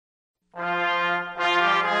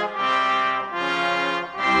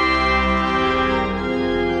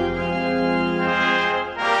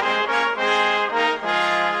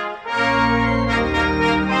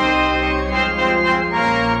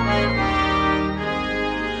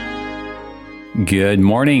Good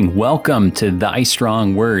morning. Welcome to Thy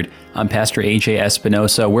Strong Word. I'm Pastor AJ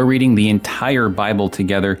Espinosa. We're reading the entire Bible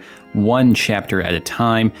together, one chapter at a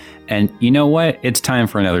time. And you know what? It's time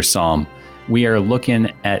for another psalm. We are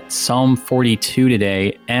looking at Psalm 42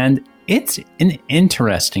 today, and it's an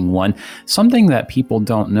interesting one. Something that people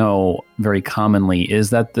don't know very commonly is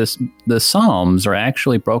that the Psalms are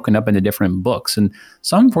actually broken up into different books. And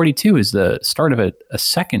Psalm 42 is the start of a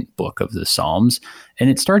second book of the Psalms. And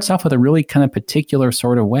it starts off with a really kind of particular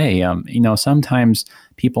sort of way. Sometimes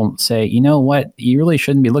people say, you know what, you really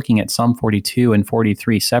shouldn't be looking at Psalm 42 and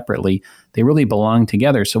 43 separately. They really belong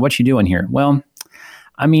together. So what you doing here? Well,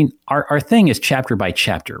 I mean, our thing is chapter by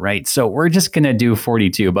chapter, right? So we're just going to do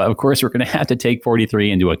 42, but of course we're going to have to take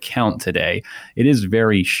 43 into account today. It is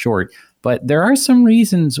very short, but there are some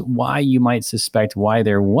reasons why you might suspect why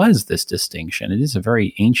there was this distinction. It is a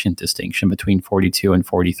very ancient distinction between 42 and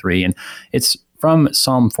 43, and it's from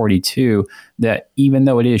Psalm 42 that even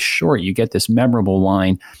though it is short, you get this memorable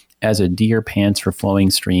line, "As a deer pants for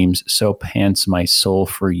flowing streams, so pants my soul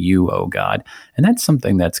for you, O God." And that's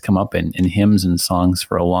something that's come up in hymns and songs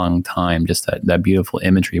for a long time, just that beautiful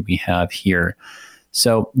imagery we have here.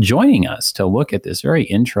 So joining us to look at this very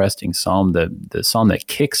interesting psalm, the psalm that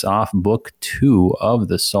kicks off book 2 of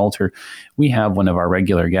the Psalter, we have one of our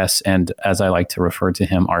regular guests, and as I like to refer to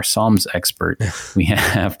him, our Psalms expert. We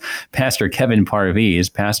have Pastor Kevin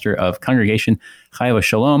Parviz, pastor of Congregation Chai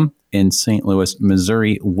Shalom in St. Louis,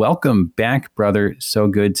 Missouri. Welcome back, brother. So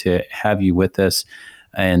good to have you with us,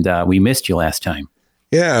 and we missed you last time.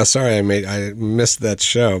 Yeah, sorry I missed that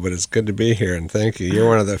show, but it's good to be here, and thank you. You're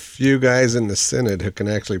one of the few guys in the Synod who can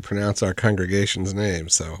actually pronounce our congregation's name,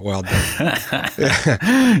 so well done.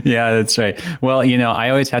 Yeah, that's right. Well, I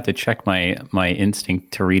always have to check my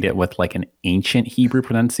instinct to read it with like an ancient Hebrew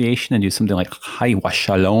pronunciation and do something like Chai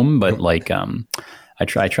Shalom, but like I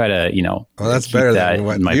try to, well, that's better than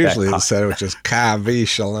what usually is said, which is Kavi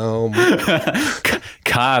Shalom.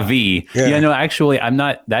 Kavi. Yeah, no, actually,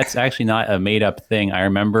 that's actually not a made up thing. I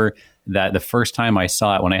remember that the first time I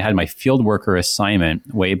saw it when I had my field worker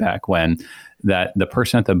assignment way back when, that the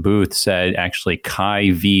person at the booth said actually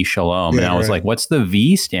Kai V Shalom. And I was like, what's the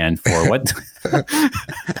V stand for? What?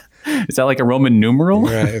 Is that like a Roman numeral?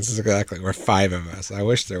 Right, it's exactly. We're 5 of us. I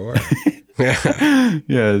wish there were.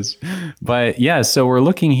 Yes. But yeah, so we're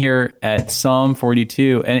looking here at Psalm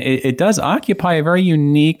 42, and it does occupy a very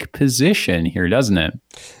unique position here, doesn't it?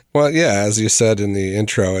 Well, yeah, as you said in the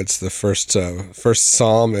intro, it's the first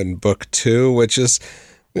psalm in book 2, which is,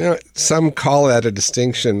 some call that a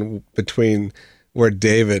distinction between where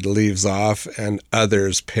David leaves off and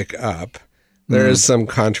others pick up. There is some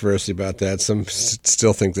controversy about that. Some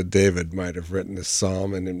still think that David might have written this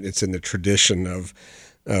psalm, and it's in the tradition of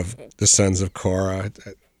the sons of Korah.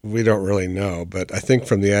 We don't really know, but I think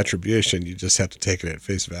from the attribution, you just have to take it at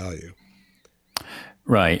face value.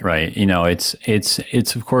 Right.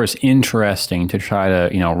 It's of course interesting to try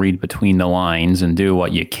to, read between the lines and do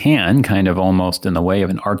what you can, kind of almost in the way of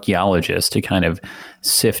an archaeologist, to kind of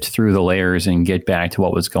sift through the layers and get back to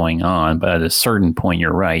what was going on. But at a certain point,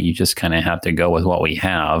 you're right, you just kind of have to go with what we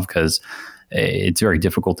have, because it's very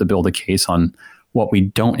difficult to build a case on what we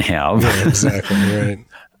don't have. Yeah, exactly,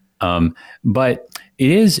 right. But it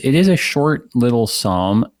is a short little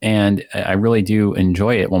psalm, and I really do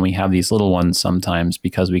enjoy it when we have these little ones sometimes,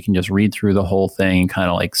 because we can just read through the whole thing, kind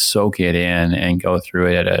of like soak it in and go through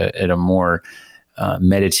it at a more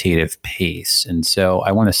meditative pace. And so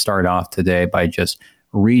I want to start off today by just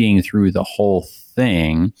reading through the whole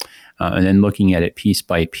thing and then looking at it piece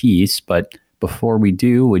by piece. But before we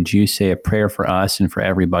do, would you say a prayer for us and for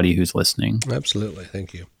everybody who's listening? Absolutely.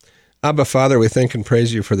 Thank you. Abba, Father, we thank and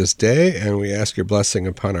praise you for this day, and we ask your blessing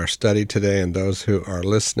upon our study today and those who are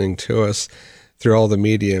listening to us through all the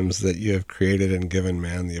mediums that you have created and given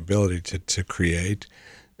man the ability to create.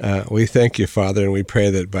 We thank you, Father, and we pray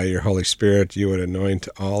that by your Holy Spirit you would anoint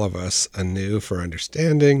all of us anew for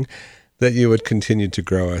understanding, that you would continue to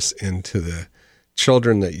grow us into the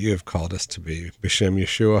children that you have called us to be. B'Shem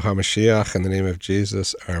Yeshua HaMashiach, in the name of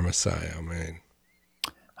Jesus, our Messiah. Amen.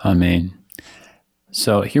 Amen.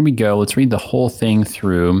 So here we go. Let's read the whole thing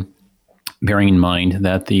through, bearing in mind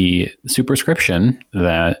that the superscription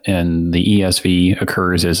that in the ESV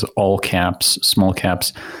occurs as all caps, small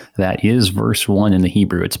caps. That is verse 1 in the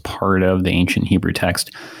Hebrew. It's part of the ancient Hebrew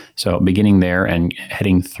text. So beginning there and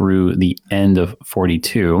heading through the end of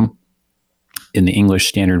 42 in the English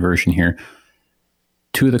Standard Version here.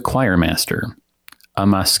 To the choir master, a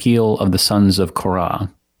maskil of the sons of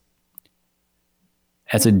Korah.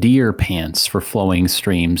 As a deer pants for flowing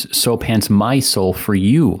streams, so pants my soul for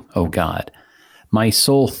you, O God. My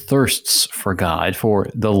soul thirsts for God, for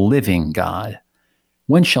the living God.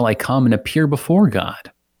 When shall I come and appear before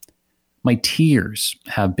God? My tears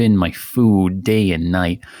have been my food day and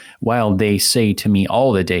night, while they say to me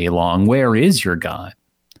all the day long, where is your God?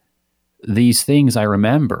 These things I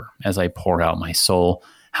remember as I pour out my soul,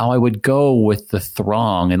 how I would go with the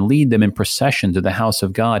throng and lead them in procession to the house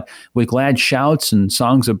of God, with glad shouts and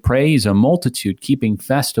songs of praise, a multitude keeping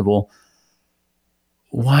festival.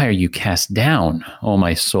 Why are you cast down, O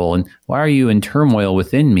my soul, and why are you in turmoil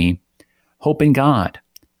within me? Hope in God,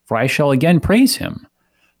 for I shall again praise him,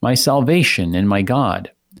 my salvation and my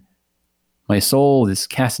God. My soul is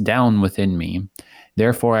cast down within me,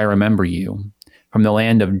 therefore I remember you. From the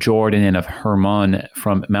land of Jordan and of Hermon,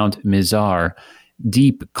 from Mount Mizar,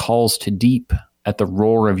 deep calls to deep at the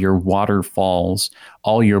roar of your waterfalls.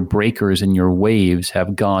 All your breakers and your waves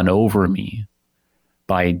have gone over me.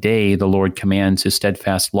 By day the Lord commands his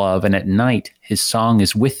steadfast love, and at night his song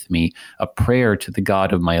is with me, a prayer to the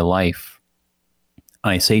God of my life.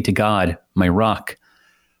 I say to God, my rock,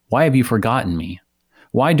 why have you forgotten me?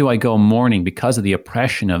 Why do I go mourning because of the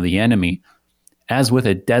oppression of the enemy? As with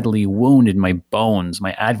a deadly wound in my bones,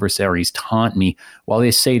 my adversaries taunt me, while they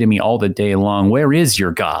say to me all the day long, where is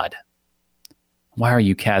your God? Why are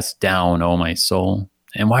you cast down, O my soul?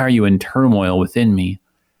 And why are you in turmoil within me?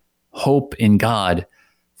 Hope in God,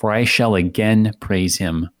 for I shall again praise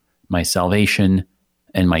him, my salvation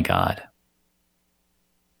and my God.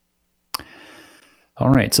 All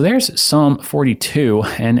right, so there's Psalm 42,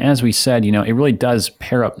 and as we said, it really does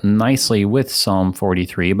pair up nicely with Psalm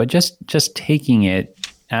 43, but just taking it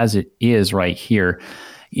as it is right here,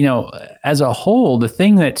 as a whole, the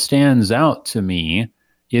thing that stands out to me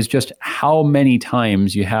is just how many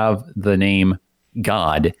times you have the name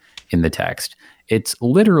God in the text. It's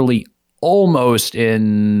literally almost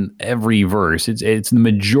in every verse. It's the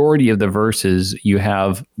majority of the verses you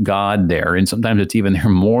have God there, and sometimes it's even there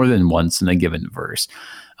more than once in a given verse.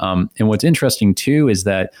 And what's interesting too is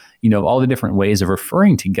that all the different ways of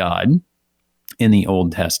referring to God in the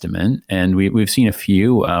Old Testament, and we've seen a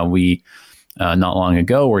few. We not long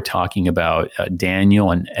ago were talking about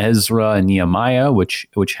Daniel and Ezra and Nehemiah, which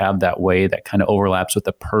have that way that kind of overlaps with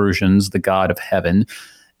the Persians, the God of heaven.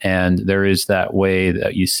 And there is that way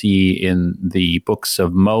that you see in the books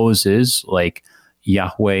of Moses, like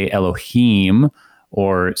Yahweh Elohim,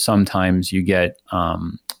 or sometimes you get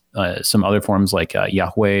some other forms like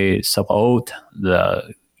Yahweh Sabaoth,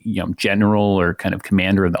 the general or kind of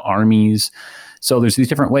commander of the armies. So there's these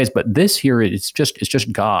different ways, but this here it's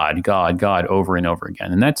just God over and over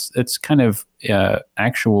again, and that's kind of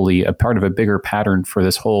actually a part of a bigger pattern for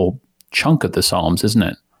this whole chunk of the Psalms, isn't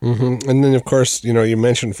it? Mm-hmm. And then, of course, you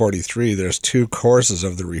mentioned 43. There's two courses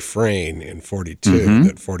of the refrain in 42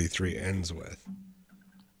 that 43 ends with.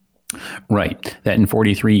 Right. That in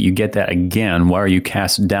 43, you get that again. Why are you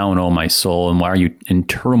cast down, O my soul? And why are you in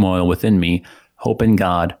turmoil within me? Hope in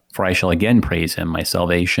God, for I shall again praise him, my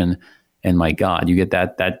salvation and my God. You get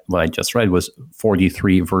that what I just read was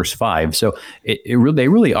 43 verse 5. So they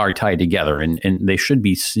really are tied together, and they should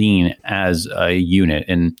be seen as a unit.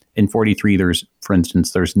 And in 43, for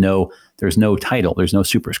instance, there's no title, there's no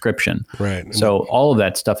superscription. Right. So all of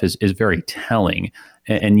that stuff is very telling.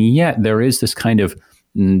 And yet there is this kind of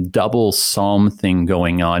double psalm thing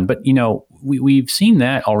going on. But, we've seen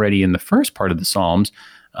that already in the first part of the Psalms.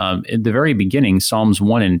 At the very beginning, Psalms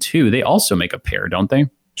 1 and 2, they also make a pair, don't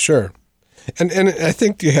they? Sure. And I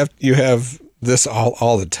think you have this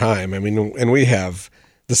all the time. I mean, and we have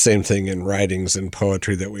the same thing in writings and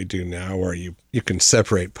poetry that we do now, where you can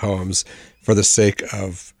separate poems for the sake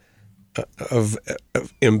of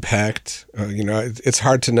impact. It's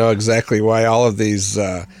hard to know exactly why all of these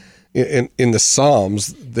in the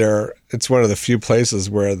Psalms. It's one of the few places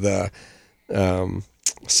where the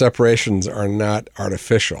separations are not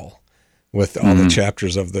artificial with all the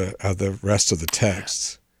chapters of the rest of the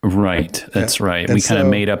texts. Right. That's right. And we kind of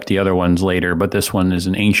made up the other ones later, but this one is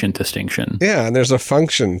an ancient distinction. Yeah, and there's a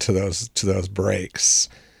function to those breaks.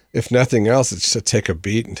 If nothing else, it's to take a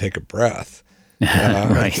beat and take a breath.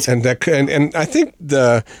 Right. And I think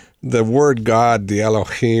the word God, the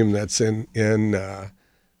Elohim, that's in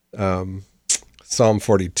Psalm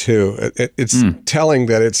 42, it's telling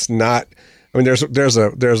that it's not. I mean,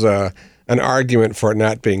 there's an argument for it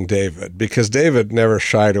not being David, because David never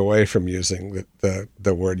shied away from using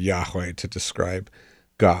the word Yahweh to describe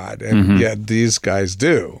God, and yet these guys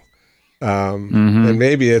do. And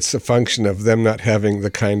maybe it's a function of them not having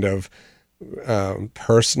the kind of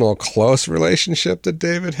personal, close relationship that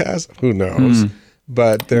David has. Who knows?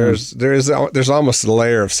 But there's almost a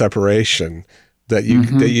layer of separation that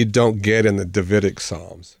you don't get in the Davidic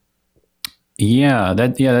Psalms.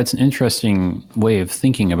 That's an interesting way of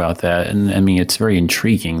thinking about that. And I mean, it's very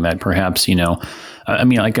intriguing that perhaps,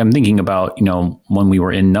 like I'm thinking about, when we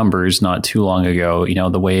were in Numbers not too long ago,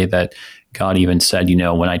 the way that God even said,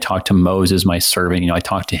 when I talked to Moses, my servant, I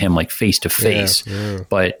talked to him like face to face.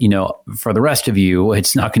 But, for the rest of you,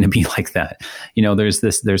 it's not going to be like that. There's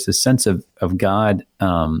this sense of God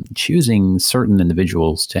choosing certain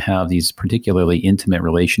individuals to have these particularly intimate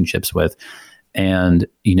relationships with. And,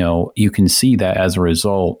 you can see that as a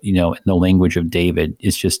result, in the language of David,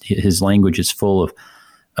 it's just his language is full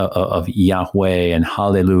of Yahweh and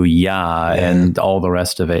Hallelujah and all the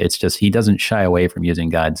rest of it. It's just, he doesn't shy away from using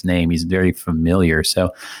God's name. He's very familiar.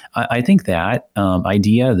 So I think that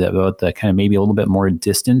idea that about the kind of maybe a little bit more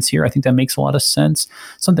distance here, I think that makes a lot of sense.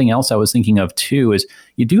 Something else I was thinking of too, is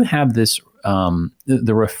you do have this,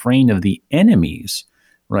 the refrain of the enemies,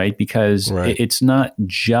 right? Because it's not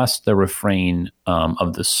just the refrain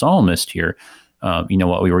of the psalmist here.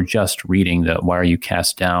 What we were just reading, that why are you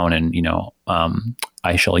cast down, and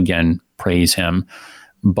I shall again praise him.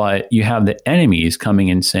 But you have the enemies coming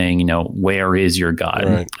and saying, where is your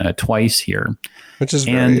God? Twice here, which is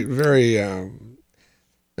very, very.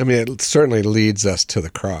 It certainly leads us to the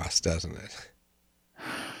cross, doesn't it?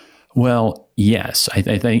 Well, yes, I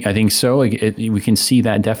think so. We can see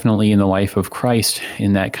that definitely in the life of Christ,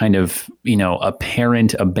 in that kind of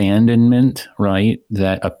apparent abandonment, right?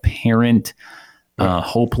 That apparent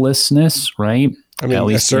hopelessness, right? I mean, at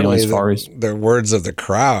least certainly as far as the words of the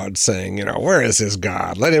crowd saying, where is his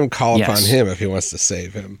God? Let him call upon him if he wants to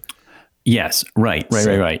save him. Yes, right.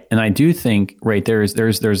 And I do think, there's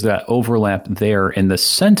that overlap there in the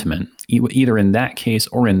sentiment, either in that case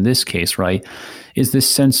or in this case, right, is this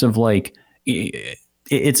sense of like,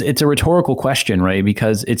 it's a rhetorical question, right?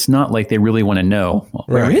 Because it's not like they really want to know, well,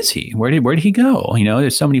 where is he? Where did he go?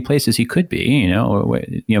 There's so many places he could be.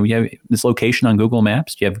 You have this location on Google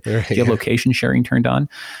Maps. Do you have location sharing turned on?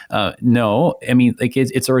 No, I mean, like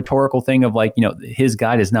it's a rhetorical thing of like, his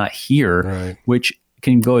God is not here, which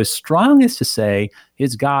can go as strong as to say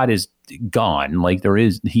his God is gone. Like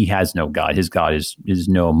he has no God. His God is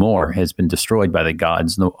no more, has been destroyed by the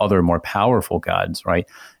gods, no other more powerful gods, right?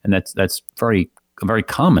 And that's a very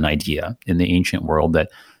common idea in the ancient world, that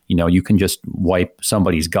you can just wipe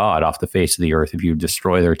somebody's God off the face of the earth if you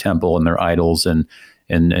destroy their temple and their idols and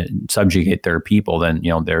subjugate their people. Then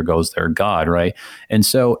there goes their God, right? And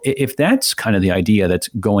so if that's kind of the idea that's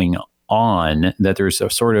going on, that there's a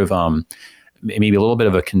sort of maybe a little bit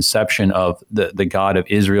of a conception of the God of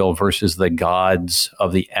Israel versus the gods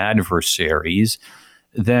of the adversaries,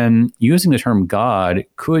 then using the term God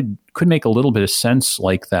could make a little bit of sense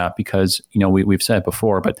like that, because we've said it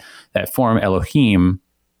before, but that form Elohim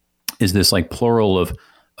is this like plural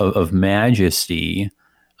of majesty,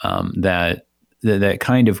 that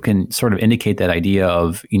kind of can sort of indicate that idea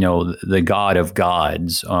of the God of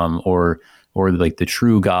gods, or like the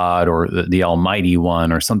true God, or the Almighty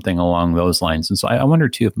One, or something along those lines. And so I wonder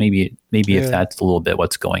too if maybe if that's a little bit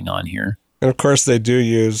what's going on here. And of course, they do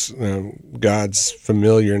use God's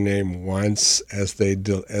familiar name once as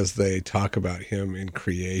they talk about him in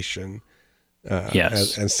creation.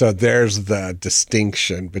 Yes, and so there's the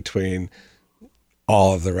distinction between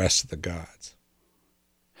all of the rest of the gods.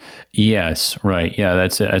 Yes, right. Yeah,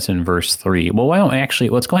 that's in verse 3. Well,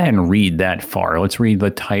 let's go ahead and read that far. Let's read the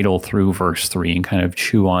title through verse 3 and kind of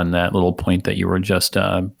chew on that little point that you were just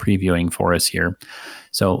previewing for us here.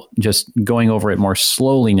 So just going over it more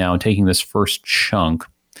slowly now, taking this first chunk,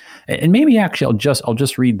 and maybe actually I'll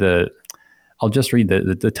just read the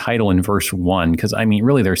title in verse 1, because I mean,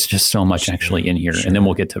 really, there's just so much actually in here, and then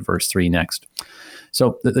we'll get to verse 3 next.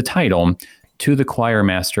 So the title, To the Choir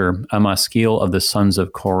Master, a Maskil of the Sons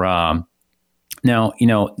of Korah. Now,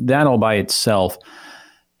 that all by itself,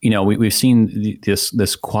 we've seen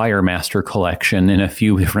this choir master collection in a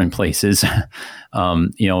few different places,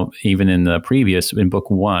 even in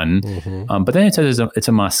book 1. Mm-hmm. But then it says it's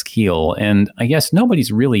a maskil, and I guess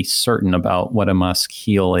nobody's really certain about what a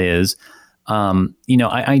maskil is.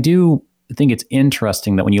 I do think it's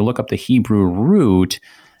interesting that when you look up the Hebrew root,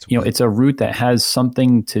 it's a root that has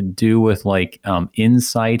something to do with like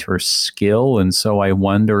insight or skill, and so I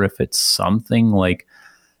wonder if it's something like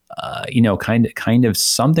kind of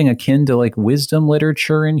something akin to like wisdom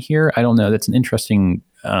literature in here. I don't know. That's an interesting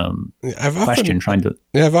question.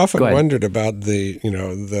 I've often wondered about the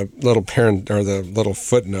little parent or the little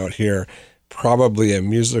footnote here, probably a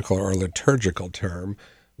musical or liturgical term,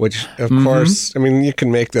 which of course, I mean, you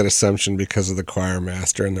can make that assumption because of the choir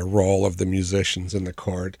master and the role of the musicians in the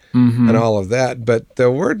court and all of that. But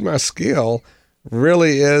the word maskil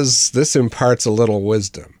really this imparts a little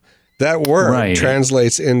wisdom. that word Right.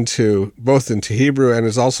 translates both into Hebrew and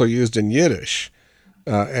is also used in Yiddish.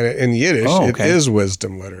 And in Yiddish, It is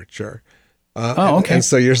wisdom literature. And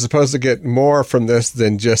so you're supposed to get more from this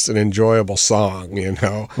than just an enjoyable song,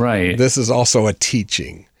 Right. This is also a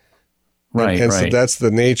teaching. Right. And right. so that's the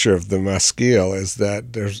nature of the maskil, is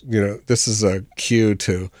that there's, this is a cue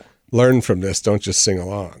to learn from this. Don't just sing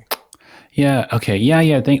along. Yeah. Okay.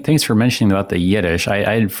 Yeah. Thanks for mentioning about the Yiddish.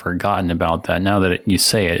 I had forgotten about that. Now that you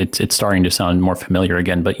say it, it's starting to sound more familiar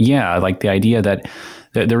again. But yeah, like the idea that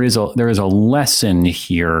there is a lesson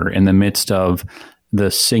here in the midst of the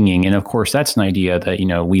singing. And of course, that's an idea that,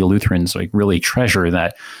 we Lutherans like really treasure,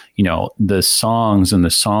 that, the songs and the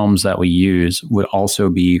psalms that we use would also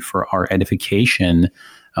be for our edification,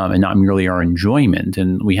 and not merely our enjoyment.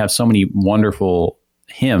 And we have so many wonderful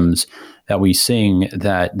hymns that we sing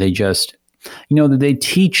that they just, that they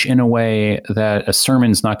teach in a way that a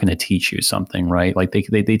sermon's not going to teach you something, right? Like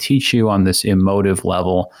they teach you on this emotive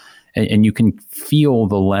level, and you can feel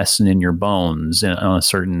the lesson in your bones on a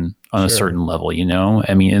certain level,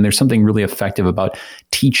 I mean, and there's something really effective about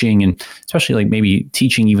teaching, and especially like maybe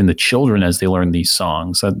teaching even the children as they learn these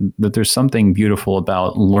songs, that there's something beautiful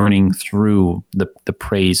about learning through the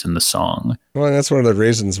praise in the song. Well, and that's one of the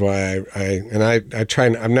reasons why I try,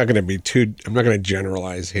 I'm not going to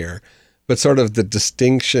generalize here, but sort of the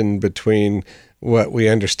distinction between what we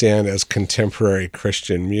understand as contemporary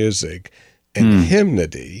Christian music and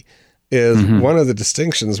hymnody is one of the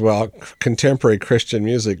distinctions. Well, contemporary Christian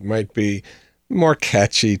music might be more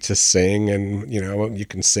catchy to sing, and you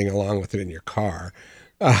can sing along with it in your car.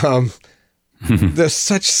 There's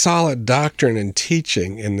such solid doctrine and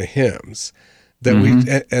teaching in the hymns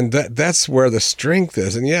that that's where the strength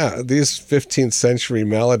is. And yeah, these 15th century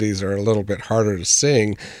melodies are a little bit harder to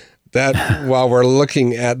sing. That while we're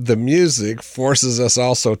looking at the music forces us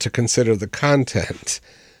also to consider the content.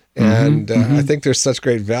 And I think there's such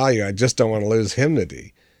great value. I just don't want to lose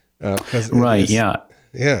hymnody. Right. Yeah.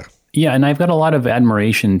 Yeah. Yeah. And I've got a lot of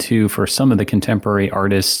admiration too for some of the contemporary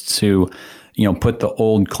artists who, put the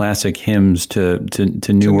old classic hymns to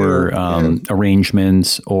newer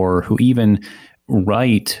arrangements, or who even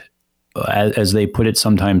write, as they put it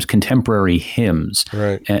sometimes, contemporary hymns.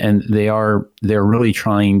 Right. And they're really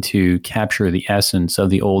trying to capture the essence of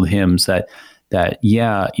the old hymns that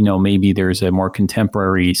maybe there's a more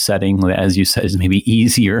contemporary setting that, as you said, is maybe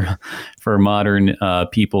easier for modern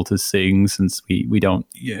people to sing, since we don't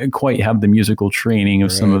quite have the musical training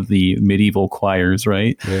of some of the medieval choirs,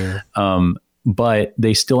 right? Yeah. But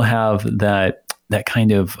they still have that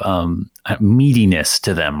kind of meatiness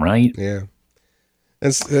to them, right? Yeah.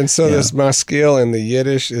 And so this maskil in the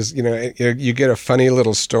Yiddish is, you get a funny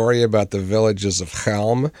little story about the villages of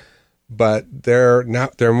Chelm, but they're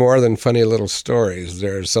more than funny little stories.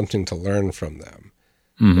 There's something to learn from them.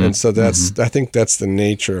 And so I think that's the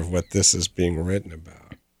nature of what this is being written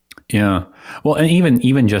about. Yeah. Well, and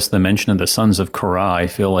even just the mention of the sons of Korah, I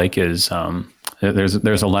feel like is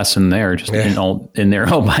there's a lesson there just in there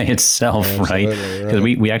all by itself, right? Because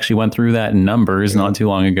we actually went through that in Numbers not too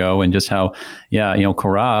long ago, and just how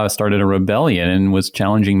Korah started a rebellion and was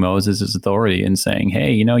challenging Moses' authority and saying,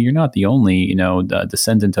 hey, you're not the only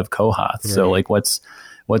descendant of Kohath, so like what's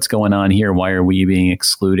going on here? Why are we being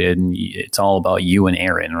excluded? And it's all about you and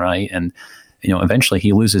Aaron, right? And eventually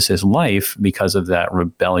he loses his life because of that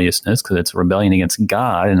rebelliousness, because it's a rebellion against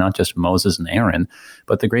God and not just Moses and Aaron.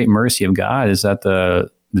 But the great mercy of God is that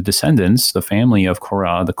the descendants, the family of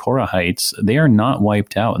Korah, the Korahites, they are not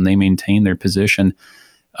wiped out, and they maintain their position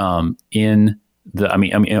in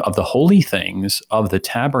of the holy things of the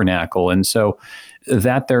tabernacle. And so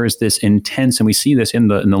that there is this intense, and we see this in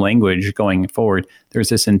the language going forward, there's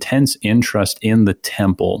this intense interest in the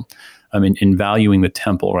temple. In valuing the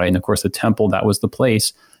temple, right? And of course, the temple, that was the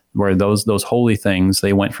place where those holy things,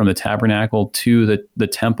 they went from the tabernacle to the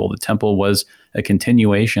temple. The temple was a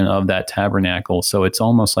continuation of that tabernacle. So it's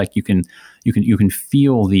almost like you can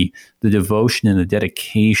feel the devotion and the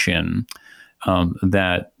dedication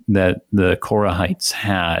that the Korahites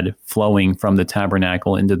had flowing from the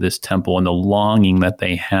tabernacle into this temple, and the longing that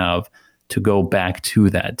they have to go back to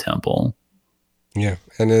that temple. Yeah,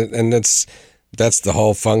 and that's the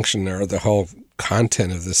whole function, or the whole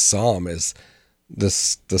content of this psalm, is the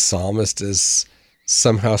psalmist is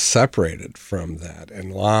somehow separated from that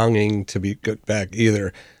and longing to be get back,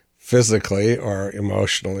 either physically or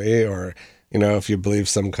emotionally, or if you believe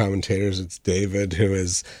some commentators, it's David who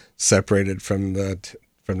is separated from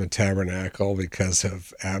the tabernacle because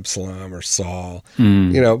of Absalom or Saul.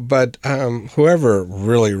 But whoever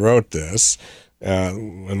really wrote this,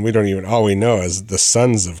 and all we know is the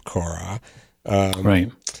sons of Korah.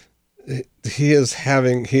 Right. he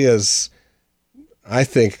is, I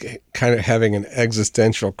think, kind of having an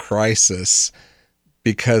existential crisis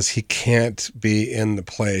because he can't be in the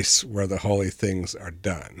place where the holy things are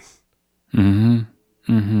done. Mm-hmm.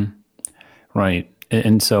 Mm-hmm. Right.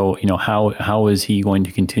 And so, how is he going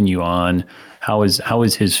to continue on? How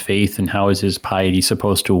is his faith and how is his piety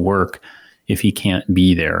supposed to work if he can't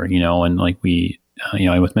be there? And like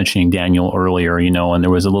I was mentioning Daniel earlier, and there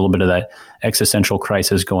was a little bit of that existential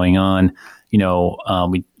crisis going on.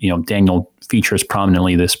 Daniel features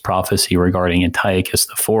prominently this prophecy regarding Antiochus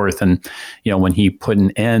IV, and when he put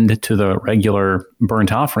an end to the regular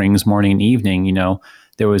burnt offerings morning and evening,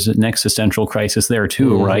 there was an existential crisis there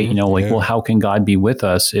too, right? Well, how can God be with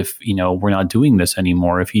us if, we're not doing this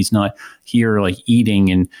anymore? If he's not here, like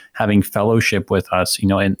eating and having fellowship with us,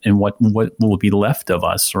 and what will be left of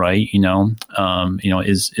us, right?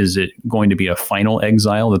 Is it going to be a final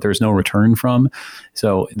exile that there's no return from?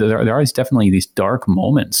 So there are definitely these dark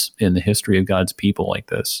moments in the history of God's people like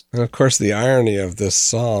this. And of course, the irony of this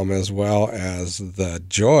psalm, as well as the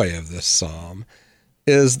joy of this psalm,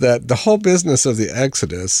 is that the whole business of the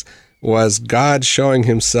Exodus was God showing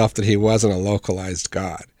himself that he wasn't a localized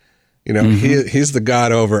God. He's the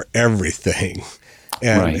God over everything.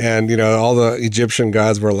 And all the Egyptian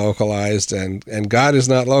gods were localized, and God is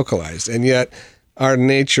not localized. And yet our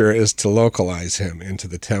nature is to localize him into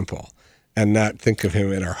the temple and not think of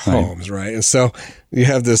him in our homes, right? And so you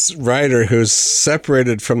have this writer who's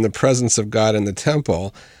separated from the presence of God in the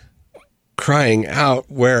temple, crying out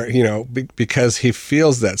because he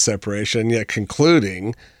feels that separation, yet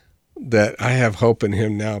concluding that I have hope in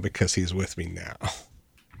him now because he's with me now.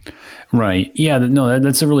 Right. Yeah. No,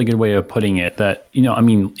 that's a really good way of putting it. That,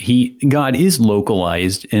 God is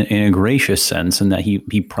localized in a gracious sense, and that he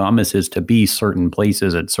promises to be certain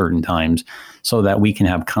places at certain times so that we can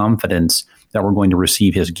have confidence that we're going to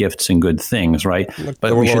receive his gifts and good things, right?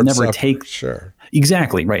 But we should never take... Sure.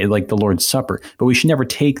 Exactly, right, like the Lord's Supper. But we should never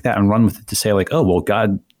take that and run with it to say like, oh, well,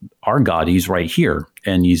 God, our God, he's right here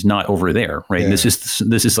and he's not over there, right? Yeah. This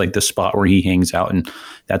is like the spot where he hangs out and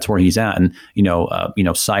that's where he's at. And,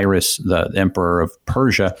 Cyrus, the emperor of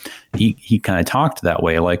Persia, he kind of talked that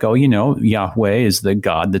way, like, oh, Yahweh is the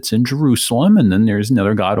God that's in Jerusalem. And then there's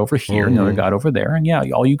another God over here, another God over there. And yeah,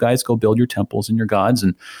 all you guys go build your temples and your gods,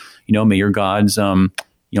 and, may your gods,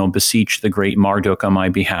 beseech the great Marduk on my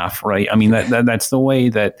behalf, right? I mean, that's the way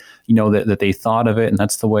that, that they thought of it. And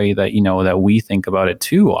that's the way that, that we think about it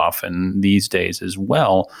too often these days as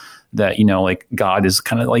well, that, like God is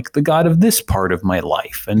kind of like the God of this part of my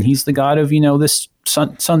life. And he's the God of, this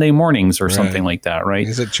Sunday mornings or something like that, right?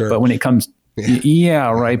 He's at church. But when it comes,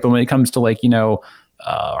 right. But when it comes to like,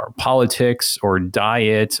 politics or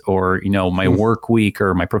diet or, my work week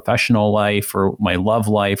or my professional life or my love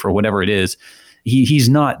life or whatever it is, he's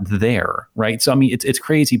not there, right? So I mean, it's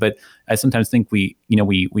crazy, but I sometimes think we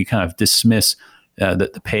kind of dismiss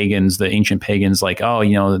the pagans, the ancient pagans, like, oh,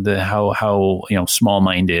 how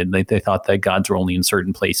small-minded. They thought that gods were only in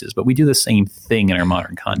certain places, but we do the same thing in our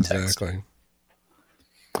modern context. Exactly.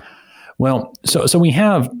 Well, so we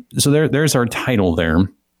have there's our title there.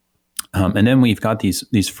 And then we've got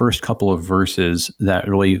these first couple of verses that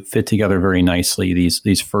really fit together very nicely.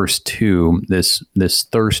 These first two, this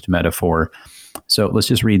thirst metaphor. So let's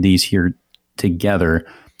just read these here together.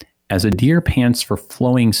 As a deer pants for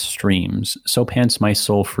flowing streams, so pants my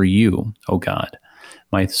soul for you, O God.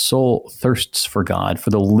 My soul thirsts for God, for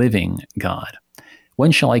the living God.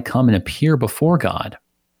 When shall I come and appear before God?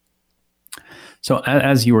 So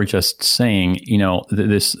as you were just saying,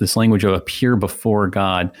 this language of appear before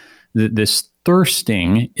God, this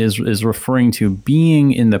thirsting is referring to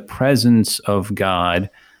being in the presence of God.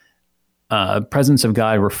 Presence of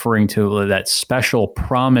God referring to that special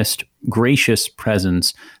promised gracious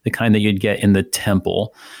presence, the kind that you'd get in the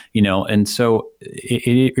temple, and so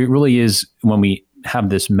it really is when we have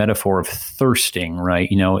this metaphor of thirsting, right?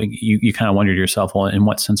 You kind of wonder to yourself, well, in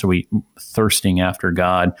what sense are we thirsting after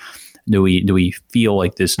God? Do we feel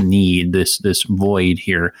like this need, this void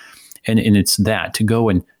here? And it's that to go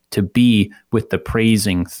and to be with the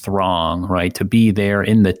praising throng, right? To be there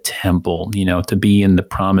in the temple, to be in the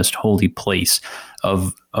promised holy place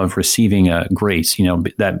of receiving a grace,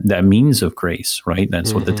 that means of grace, right?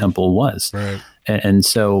 That's what the temple was. Right. And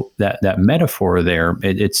so that metaphor there,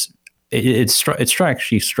 it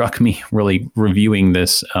actually struck me really reviewing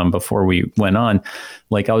this before we went on.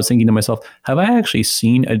 Like I was thinking to myself, have I actually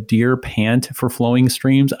seen a deer pant for flowing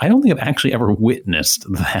streams? I don't think I've actually ever witnessed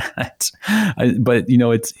that. But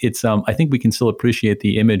it's I think we can still appreciate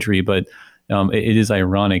the imagery, but it is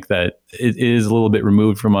ironic that it is a little bit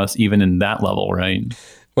removed from us even in that level, right?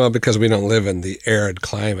 Well, because we don't live in the arid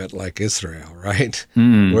climate like Israel, right?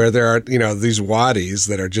 Where there are, these wadis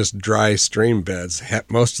that are just dry stream beds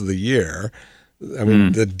most of the year. I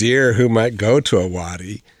mean, the deer who might go to a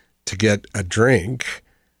wadi to get a drink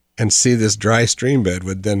and see this dry stream bed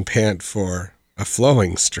would then pant for a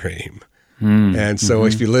flowing stream. And so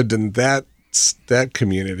if you lived in that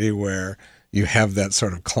community where you have that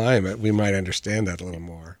sort of climate, we might understand that a little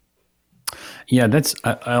more. Yeah,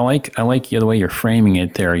 I like the way you're framing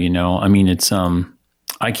it there. I mean, it's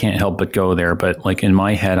I can't help but go there, but like in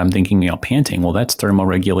my head, I'm thinking, panting. Well, that's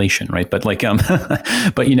thermoregulation, right? But like,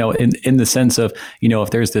 but in the sense of,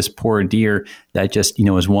 if there's this poor deer that just,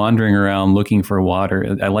 is wandering around looking for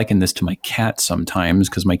water. I liken this to my cat sometimes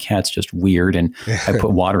because my cat's just weird, and I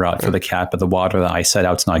put water out for the cat, but the water that I set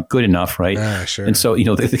out's not good enough, right? Sure. And so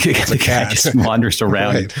the cat just wanders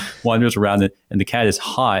around, and the cat is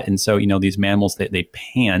hot, and so these mammals they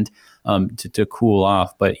pant. To cool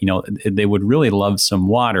off, but they would really love some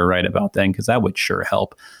water right about then, because that would sure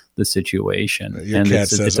help the situation. Your and cat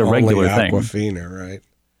says it's a regular thing. Aquafina, right?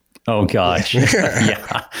 Oh gosh,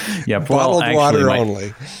 yeah. Bottled water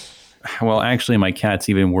only. Well, actually, my cat's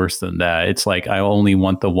even worse than that. It's like I only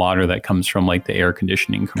want the water that comes from like the air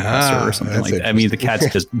conditioning compressor or something like that. I mean, the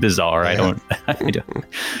cat's just bizarre. Yeah.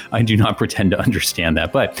 I do not pretend to understand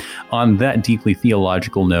that. But on that deeply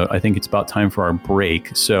theological note, I think it's about time for our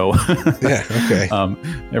break. So, yeah, okay.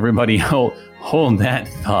 Everybody, hold that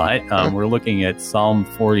thought. We're looking at Psalm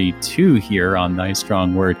 42 here on Thy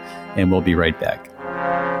Strong Word, and we'll be right back.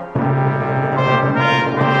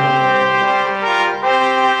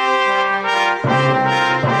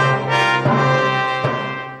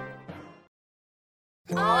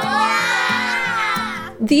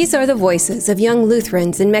 These are the voices of young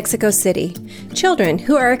Lutherans in Mexico City, children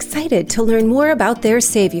who are excited to learn more about their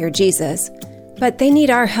Savior, Jesus. But they need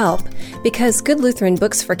our help because good Lutheran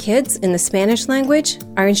books for kids in the Spanish language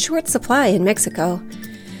are in short supply in Mexico.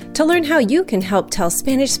 To learn how you can help tell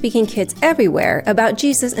Spanish-speaking kids everywhere about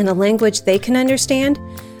Jesus in a language they can understand,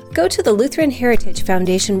 go to the Lutheran Heritage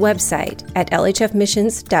Foundation website at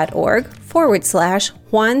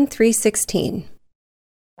lhfmissions.org/Juan316.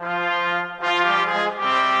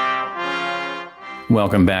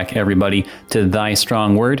 Welcome back, everybody, to Thy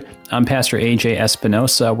Strong Word. I'm Pastor A.J.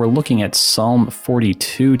 Espinosa. We're looking at Psalm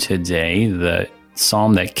 42 today, the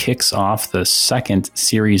psalm that kicks off the second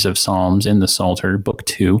series of psalms in the Psalter, Book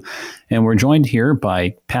 2. And we're joined here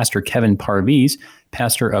by Pastor Kevin Parviz,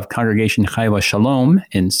 pastor of Congregation Chayva Shalom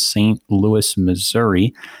in St. Louis,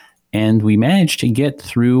 Missouri. And we managed to get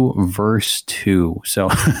through verse 2. So,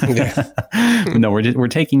 no, we're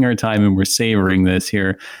taking our time and we're savoring this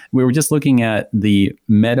here. We were just looking at the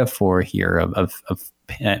metaphor here of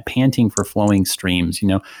panting for flowing streams,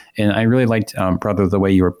 and I really liked, brother, the way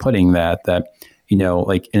you were putting that,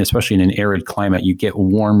 like, and especially in an arid climate, you get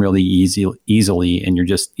warm really easily, and you're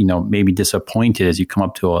just, maybe disappointed as you come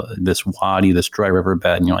up to this wadi, this dry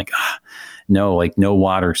riverbed, and you're like, no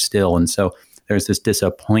water still. And so there's this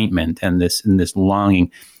disappointment and this longing.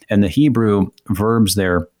 And the Hebrew verbs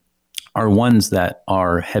there are ones that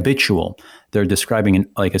are habitual. They're describing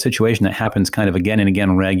a situation that happens kind of again and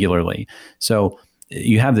again regularly. So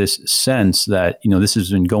you have this sense that, this has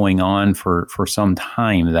been going on for some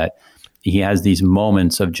time, that he has these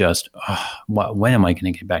moments of just, when am I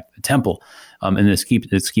going to get back to the temple? And this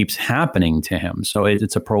keeps happening to him. So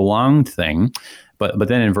it's a prolonged thing. But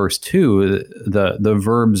then in verse 2, the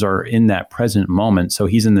verbs are in that present moment. So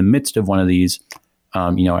he's in the midst of one of these,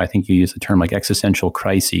 I think you use the term like existential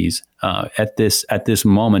crises at this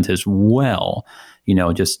moment as well.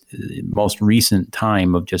 Just most recent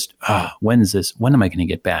time of just, when am I going to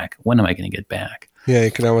get back? When am I going to get back? Yeah,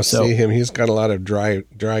 you can almost see him. He's got a lot of dry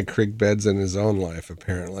creek beds in his own life,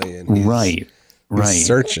 apparently. And he's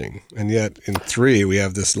searching. And yet in 3, we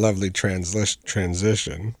have this lovely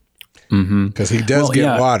transition. Because he does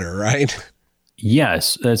get water, right?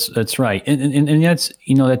 Yes, that's right, and that's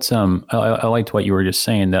I liked what you were just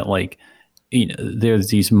saying, that there's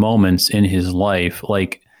these moments in his life,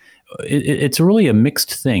 it's really a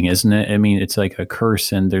mixed thing, isn't it? I mean, it's like a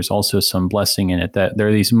curse, and there's also some blessing in it. That there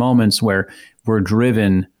are these moments where we're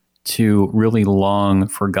driven to really long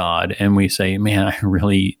for God, and we say, "Man, I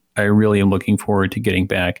really am looking forward to getting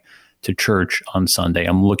back to church on Sunday.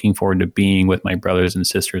 I'm looking forward to being with my brothers and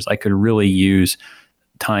sisters. I could really use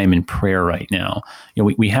time in prayer right now."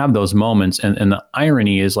 We have those moments, and the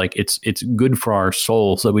irony is it's good for our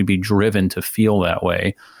souls that we'd be driven to feel that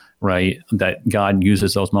way. right? That God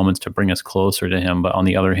uses those moments to bring us closer to him. But on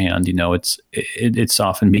the other hand, it's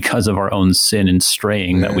often because of our own sin and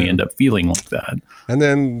straying that we end up feeling like that. And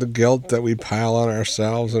then the guilt that we pile on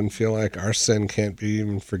ourselves and feel like our sin can't be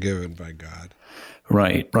even forgiven by God.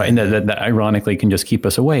 Right. And that ironically can just keep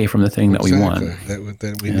us away from the thing that we want.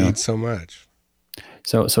 That we need so much.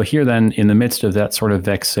 So here then, in the midst of that sort of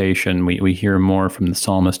vexation, we hear more from the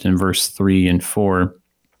psalmist in verse 3 and 4.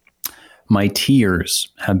 My tears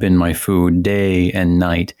have been my food day and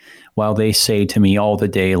night, while they say to me all the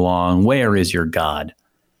day long, where is your God?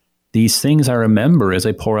 These things I remember as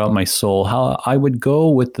I pour out my soul, how I would go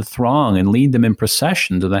with the throng and lead them in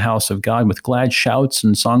procession to the house of God with glad shouts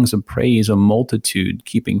and songs of praise, a multitude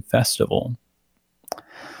keeping festival.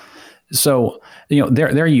 So,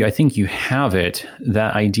 there you, I think you have it,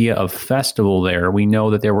 that idea of festival there. We know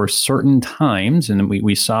that there were certain times, and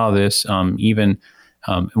we saw this even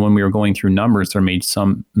when we were going through Numbers, there made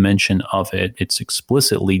some mention of it. It's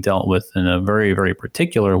explicitly dealt with in a very, very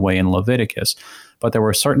particular way in Leviticus. But there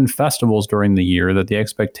were certain festivals during the year that the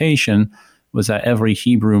expectation was that every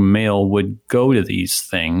Hebrew male would go to these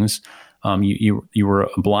things. You were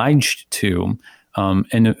obliged to.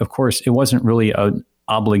 And of course, it wasn't really an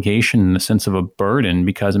obligation in the sense of a burden,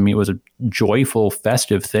 because, it was a joyful,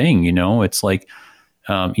 festive thing. It's like,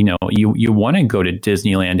 you want to go to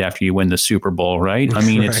Disneyland after you win the Super Bowl, right?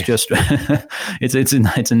 It's just,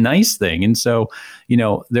 it's a nice thing. And so,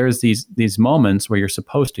 there's these moments where you're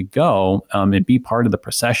supposed to go and be part of the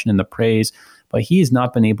procession and the praise, but he's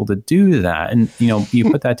not been able to do that. And,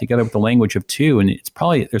 you put that together with the language of 2, and it's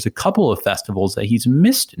probably, there's a couple of festivals that he's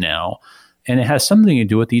missed now. And it has something to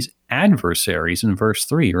do with these adversaries in verse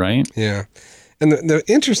 3, right? Yeah. And the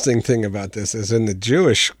interesting thing about this is in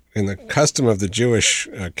the custom of the Jewish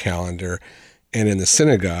calendar and in the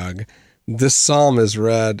synagogue, this psalm is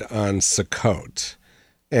read on Sukkot.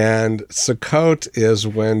 And Sukkot is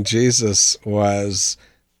when Jesus was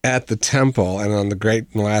at the temple, and on the great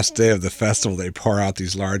and last day of the festival, they pour out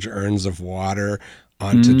these large urns of water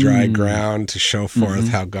onto dry ground to show forth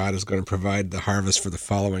how God is going to provide the harvest for the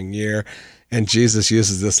following year. And Jesus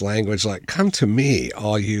uses this language like, come to me,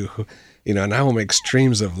 all you who, and I will make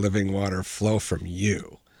streams of living water flow from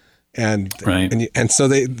you. And so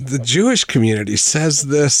the Jewish community says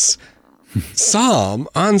this psalm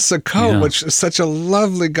on Sukkot, which is such a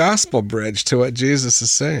lovely gospel bridge to what Jesus is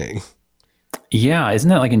saying. Yeah, isn't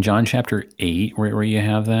that like in John chapter 8 where you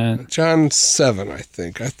have that? John 7, I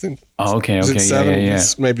think. Oh, okay. Is it 7? Yeah.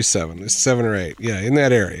 It's maybe 7. It's 7 or 8. Yeah, in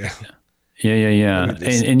that area. Yeah.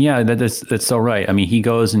 And yeah, that's so right. He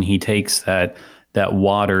goes and he takes that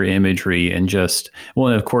water imagery and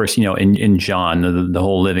and of course, in John, the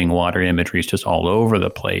whole living water imagery is just all over the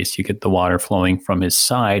place. You get the water flowing from his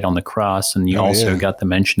side on the cross, and you also got the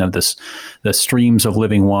mention of the streams of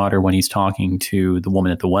living water when he's talking to the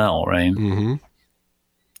woman at the well, right? Mm-hmm.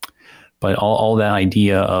 But all that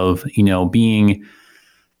idea of, being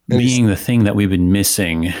the thing that we've been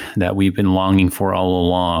missing, that we've been longing for all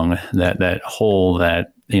along, that hole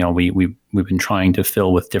that, we've been trying to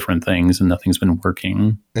fill with different things and nothing's been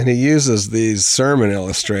working. And he uses these sermon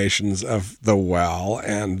illustrations of the well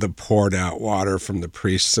and the poured out water from the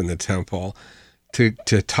priests in the temple to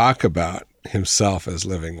talk about himself as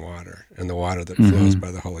living water and the water that flows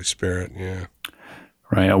by the Holy Spirit. Yeah.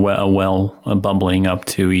 Right. A well bubbling up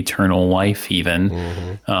to eternal life,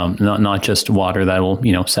 even not just water that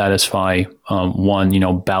will, satisfy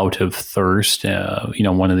one, bout of thirst,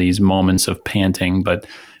 one of these moments of panting, but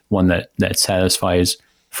one that satisfies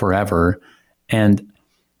forever. And,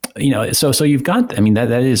 so you've got,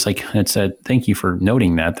 that is like, thank you for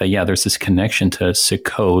noting that, there's this connection to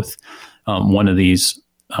Sukkot, one of these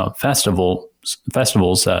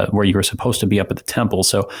festivals where you were supposed to be up at the temple.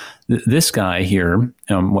 So this guy here,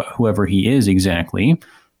 whoever he is exactly,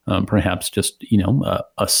 perhaps just,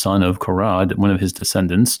 a son of Korah, one of his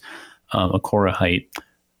descendants, a Korahite.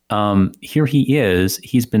 Here he is.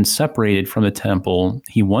 He's been separated from the temple.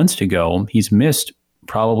 He wants to go. He's missed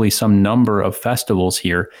probably some number of festivals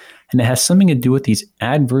here. And it has something to do with these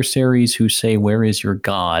adversaries who say, where is your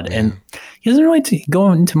God? Yeah. And he doesn't really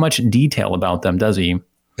go into much detail about them, does he?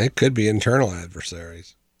 They could be internal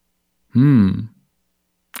adversaries.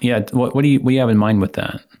 Yeah. What do you have in mind with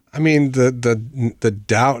that? The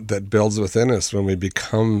doubt that builds within us when we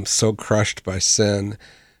become so crushed by sin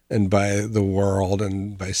and by the world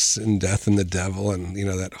and by sin, death, and the devil, and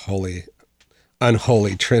that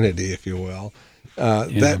unholy trinity, if you will.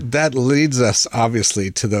 That leads us obviously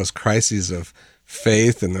to those crises of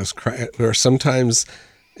faith, and where sometimes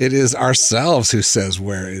it is ourselves who says,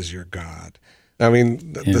 "Where is your God?" I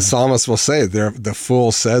mean, the psalmist will say, the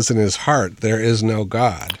fool says in his heart, there is no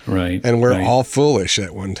God. Right. And we're all foolish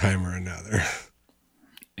at one time or another.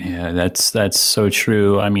 Yeah, that's so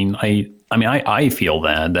true. I mean, I feel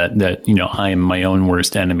that I am my own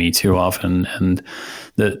worst enemy too often, and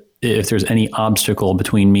that if there's any obstacle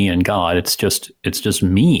between me and God, it's just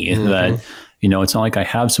me. That it's not like I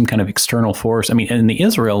have some kind of external force. I mean, and the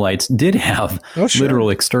Israelites did have literal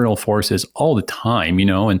external forces all the time,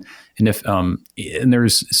 and if and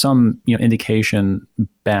there's some indication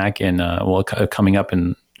back in coming up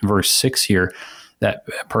in verse 6 here, that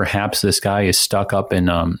perhaps this guy is stuck up in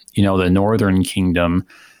the northern kingdom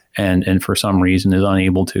and for some reason is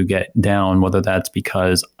unable to get down, whether that's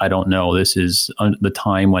because, I don't know, this is the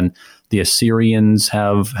time when the Assyrians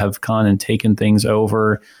have gone and taken things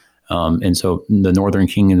over. And so the northern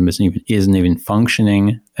kingdom isn't even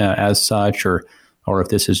functioning as such, or if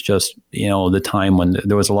this is just, the time when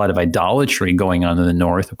there was a lot of idolatry going on in the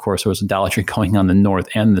north. Of course, there was idolatry going on in the north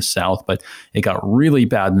and the south, but it got really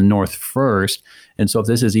bad in the north first. And so if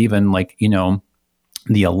this is even like,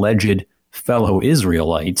 the alleged fellow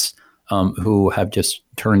Israelites who have just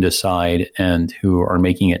turned aside and who are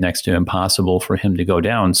making it next to impossible for him to go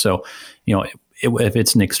down. So, if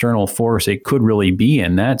it's an external force, it could really be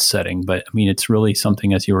in that setting. But I mean, it's really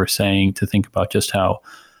something, as you were saying, to think about just how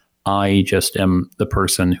I just am the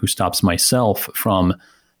person who stops myself from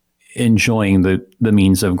enjoying the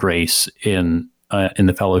means of grace in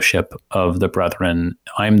the fellowship of the brethren.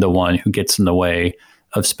 I'm the one who gets in the way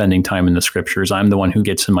of spending time in the scriptures. I'm the one who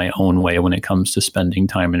gets in my own way when it comes to spending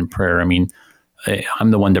time in prayer. I mean,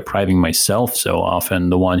 I'm the one depriving myself so often,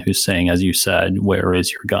 the one who's saying, as you said, where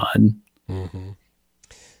is your God? Mm-hmm.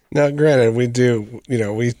 Now, granted,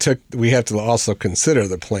 we have to also consider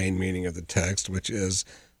the plain meaning of the text, which is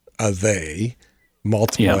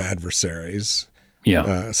multiple adversaries.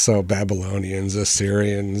 Yeah. So Babylonians,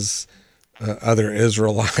 Assyrians, other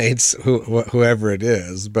Israelites, whoever it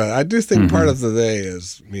is. But I do think part of the they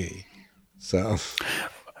is me. So.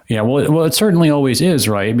 Yeah, well, it certainly always is,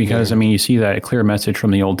 right? Because, I mean, you see that clear message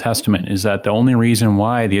from the Old Testament is that the only reason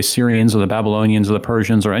why the Assyrians or the Babylonians or the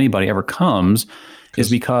Persians or anybody ever comes is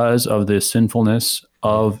because of the sinfulness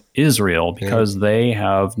of Israel, because they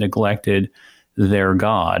have neglected their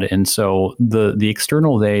God. And so the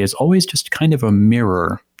external they is always just kind of a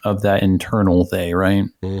mirror of that internal they, right?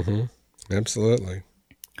 Mm-hmm. Absolutely.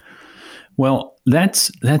 Well, that's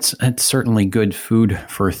certainly good food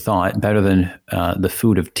for thought, better than the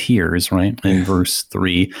food of tears, right, in verse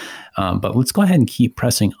 3. But let's go ahead and keep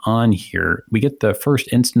pressing on here. We get the first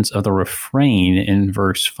instance of the refrain in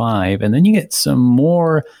verse 5, and then you get some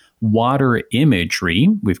more water imagery.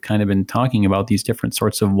 We've kind of been talking about these different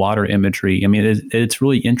sorts of water imagery. I mean, it's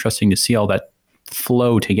really interesting to see all that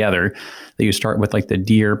flow together, that you start with like the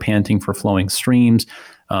deer panting for flowing streams,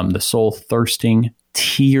 the soul thirsting,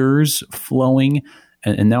 tears flowing,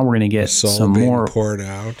 and now we're going to get some more poured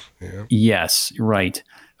out. Yeah. Yes, right.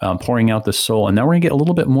 Pouring out the soul. And now we're going to get a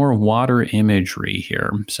little bit more water imagery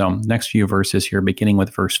here. So next few verses here, beginning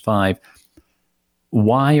with verse 5.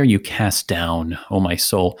 Why are you cast down, O my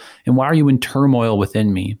soul? And why are you in turmoil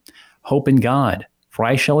within me? Hope in God, for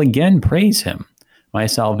I shall again praise him, my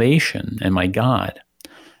salvation and my God.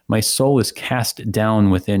 My soul is cast down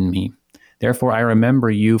within me. Therefore I remember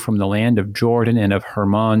you from the land of Jordan and of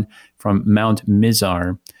Hermon, from Mount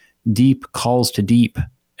Mizar. Deep calls to deep,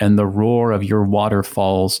 and the roar of your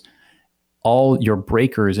waterfalls. All your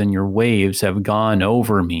breakers and your waves have gone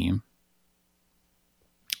over me.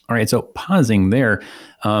 All right, so pausing there,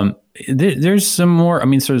 there's some more. I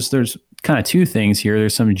mean, so there's kind of two things here.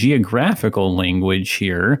 There's some geographical language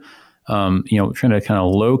here, trying to kind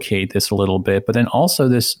of locate this a little bit, but then also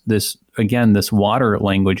this water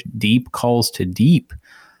language, deep calls to deep,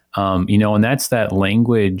 and that's that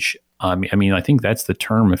language. I mean, I think that's the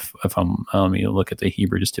term if I'm, let me look at the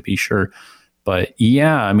Hebrew just to be sure, but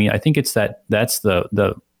yeah, I mean, I think that's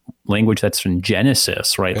the language that's from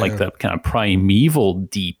Genesis, right? Yeah. Like the kind of primeval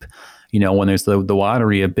deep, when there's the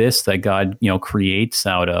watery abyss that God, creates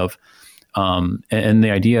out of, and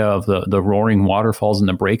the idea of the roaring waterfalls and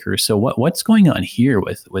the breakers. So what's going on here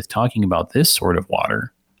with talking about this sort of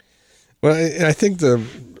water? Well, I think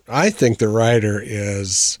the writer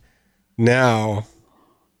is now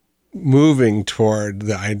moving toward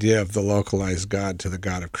the idea of the localized God to the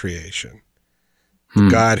God of creation.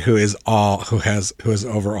 God who is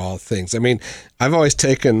over all things. I mean, I've always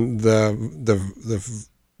taken the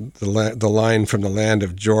line from the land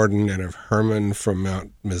of Jordan and of Hermon from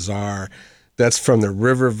Mount Mizar. That's from the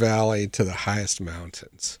river valley to the highest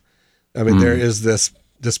mountains. I mean, there is this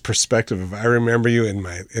this perspective of, I remember you in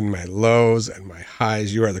my lows and my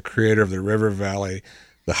highs. You are the creator of the river valley,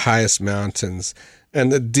 the highest mountains,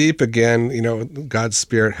 and the deep again, God's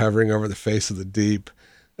Spirit hovering over the face of the deep.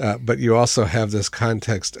 But you also have this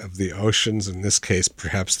context of the oceans, in this case,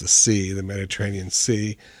 perhaps the sea, the Mediterranean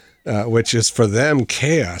Sea, which is for them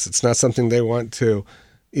chaos. It's not something they want to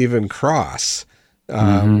even cross.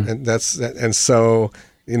 And so,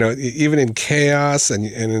 even in chaos and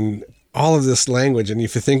in all of this language, and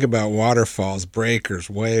if you think about waterfalls, breakers,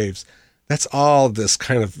 waves, that's all this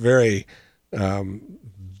kind of very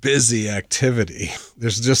busy activity.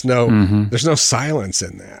 There's just there's no silence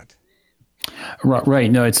in that.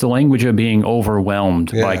 Right. No, it's the language of being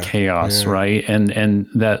overwhelmed by chaos, right? And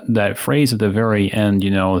that phrase at the very end,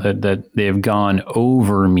 that they've gone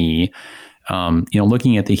over me.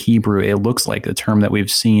 Looking at the Hebrew, it looks like a term that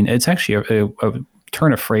we've seen. It's actually a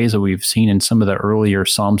turn of phrase that we've seen in some of the earlier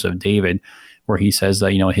Psalms of David, where he says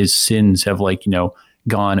that, his sins have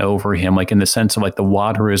gone over him, like in the sense of the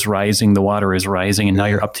water is rising, and now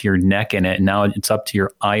you're up to your neck in it. And now it's up to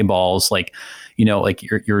your eyeballs.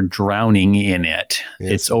 You're drowning in it.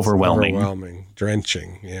 Yes, it's overwhelming.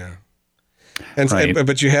 Drenching. Yeah.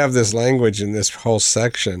 But you have this language in this whole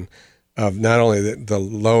section of not only the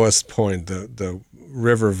lowest point, the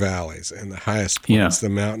river valleys, and the highest points, the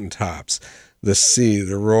mountaintops, the sea,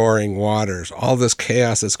 the roaring waters, all this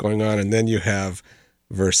chaos that's going on. And then you have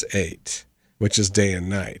verse 8, which is day and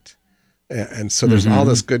night. And so there's all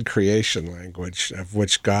this good creation language of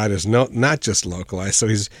which God is not just localized. So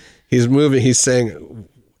he's moving, he's saying,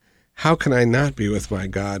 how can I not be with my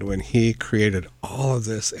God when he created all of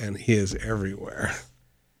this and he is everywhere?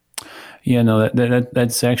 Yeah, no,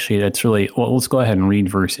 that's really, well, let's go ahead and read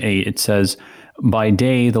verse 8. It says, by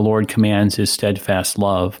day the Lord commands his steadfast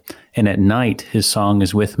love, and at night his song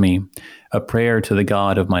is with me, a prayer to the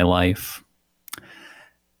God of my life.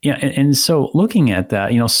 Yeah, and so looking at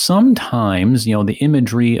that, sometimes, the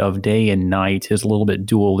imagery of day and night is a little bit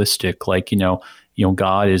dualistic,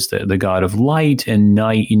 God is the God of light, and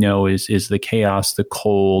night, is the chaos, the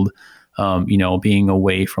cold, being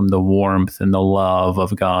away from the warmth and the love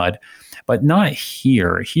of God. But not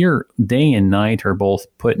here. Here, day and night are both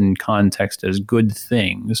put in context as good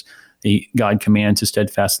things. God commands his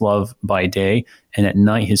steadfast love by day, and at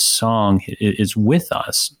night his song is with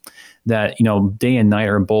us. That, day and night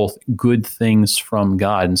are both good things from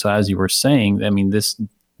God. And so as you were saying, this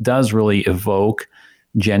does really evoke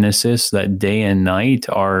Genesis, that day and night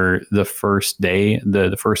are the first day,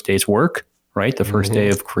 the first day's work, right? The first day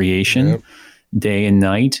of creation. Yep. Day and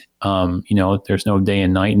night. There's no day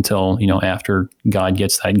and night until, after God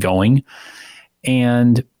gets that going.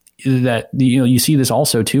 And that, you see this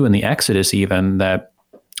also too in the Exodus, even, that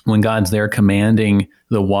when God's there commanding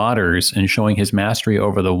the waters and showing his mastery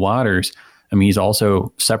over the waters, he's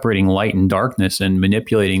also separating light and darkness and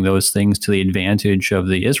manipulating those things to the advantage of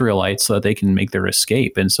the Israelites so that they can make their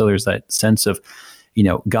escape. And so there's that sense of,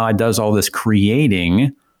 God does all this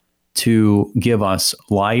creating to give us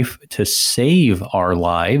life, to save our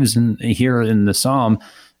lives. And here in the Psalm,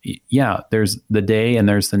 there's the day and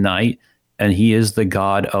there's the night, and he is the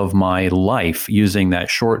God of my life, using that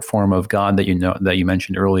short form of God that you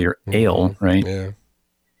mentioned earlier, El, right? Yeah.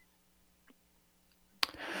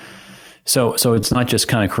 So it's not just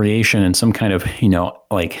kind of creation in some kind of,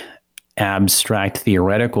 abstract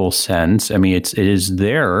theoretical sense. It is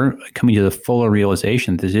there coming to the fuller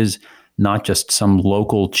realization that this is not just some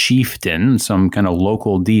local chieftain, some kind of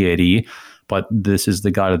local deity, but this is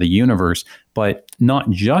the God of the universe. But not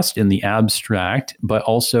just in the abstract, but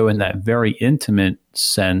also in that very intimate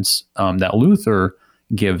sense that Luther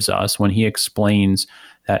gives us when he explains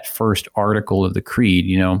that first article of the Creed.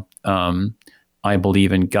 I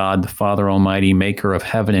believe in God, the Father Almighty, maker of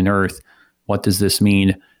heaven and earth. What does this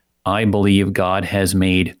mean? I believe God has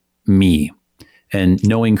made me. And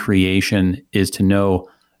knowing creation is to know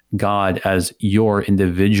God as your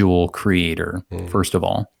individual creator, first of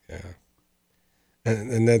all. Yeah.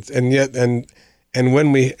 And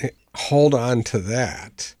when we hold on to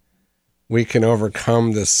that, we can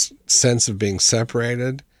overcome this sense of being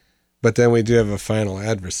separated, but then we do have a final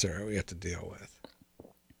adversary we have to deal with.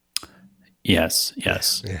 Yes.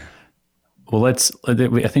 Yeah. Well,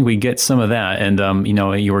 I think we get some of that. And,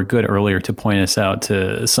 you were good earlier to point us out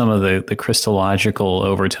to some of the Christological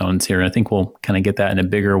overtones here. I think we'll kind of get that in a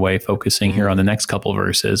bigger way, focusing here on the next couple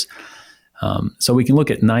verses. So we can look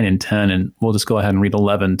at 9 and 10, and we'll just go ahead and read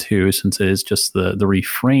 11 too, since it is just the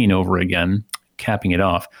refrain over again, capping it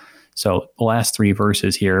off. So the last 3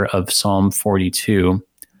 verses here of Psalm 42.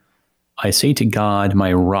 I say to God,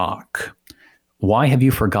 my rock, why have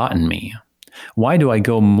you forgotten me? Why do I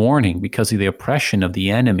go mourning because of the oppression of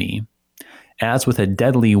the enemy? As with a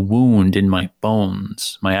deadly wound in my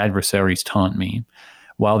bones, my adversaries taunt me,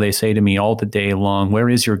 while they say to me all the day long, where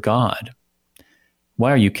is your God?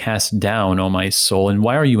 Why are you cast down, O my soul, and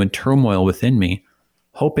why are you in turmoil within me?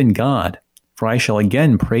 Hope in God, for I shall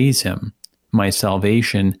again praise him, my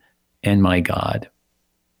salvation and my God.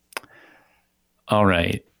 All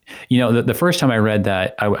right. The first time I read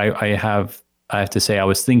that, I have to say I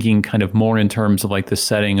was thinking kind of more in terms of like the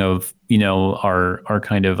setting of, our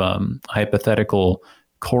kind of hypothetical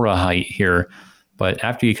Korahite here. But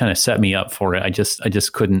after you kind of set me up for it, I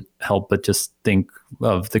just couldn't help but just think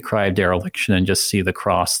of the cry of dereliction and just see the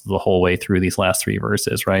cross the whole way through these last 3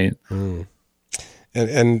 verses, right? Mm.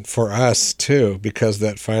 And for us too, because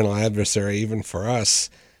that final adversary, even for us,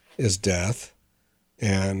 is death.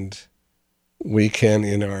 And we can,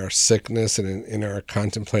 in our sickness and in our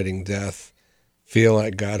contemplating death, feel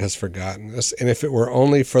like God has forgotten us. And if it were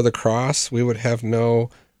only for the cross, we would have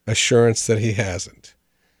no assurance that he hasn't.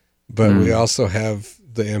 But we also have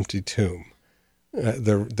the empty tomb,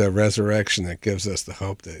 the resurrection that gives us the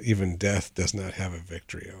hope that even death does not have a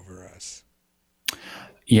victory over us.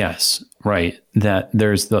 Yes, right. That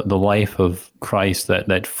there's the life of Christ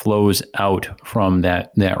that flows out from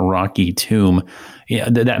that rocky tomb. Yeah,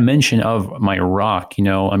 that mention of my rock,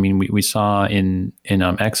 we saw in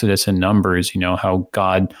Exodus and Numbers, how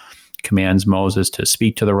God commands Moses to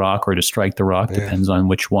speak to the rock or to strike the rock, depends on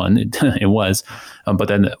which one it was. But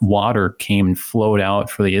then the water came and flowed out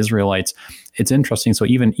for the Israelites. It's interesting. So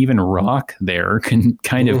even rock there can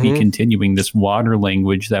kind of be continuing this water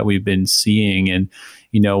language that we've been seeing. And,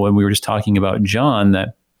 when we were just talking about John,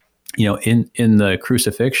 that, in the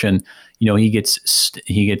crucifixion, he gets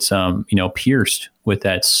pierced with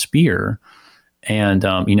that spear. And,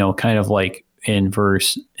 kind of like, in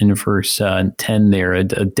verse 10 there, a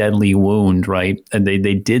deadly wound, right? And they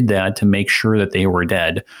did that to make sure that they were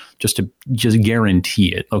dead, just to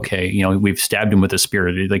guarantee it. Okay, we've stabbed him with a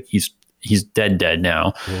spear, like he's dead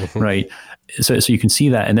now, right? So you can see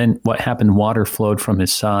that. And then what happened? Water flowed from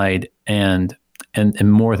his side, and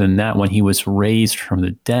more than that, when he was raised from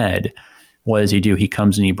the dead, what does he do? He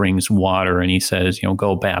comes and he brings water, and he says,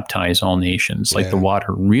 go baptize all nations. Like the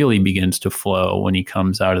water really begins to flow when he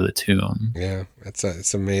comes out of the tomb. Yeah,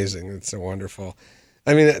 it's amazing. It's wonderful.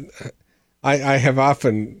 I mean, I have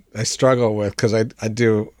often, I struggle with, because I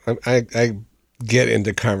get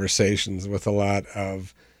into conversations with a lot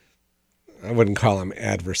of, I wouldn't call them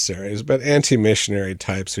adversaries, but anti-missionary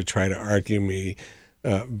types who try to argue me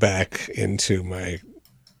back into my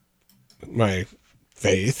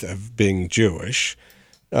faith of being Jewish.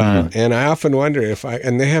 And I often wonder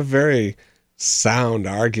and they have very sound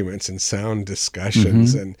arguments and sound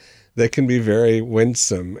discussions, and they can be very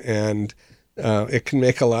winsome, and it can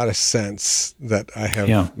make a lot of sense that I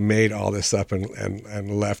have made all this up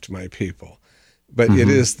and left my people. But it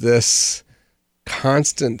is this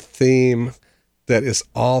constant theme that is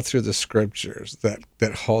all through the scriptures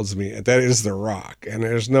that holds me. That is the rock. And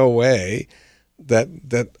there's no way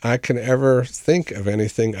that I can ever think of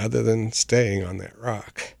anything other than staying on that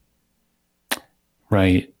rock.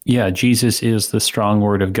 Right. Yeah, Jesus is the strong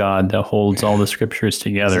word of God that holds all the scriptures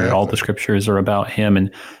together. Exactly. All the scriptures are about him.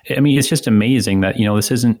 And I mean, it's just amazing that, this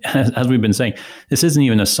isn't, as we've been saying, this isn't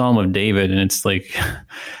even a Psalm of David. And it's like,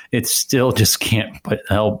 it still just can't but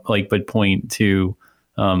point to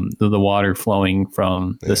the water flowing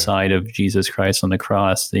from the side of Jesus Christ on the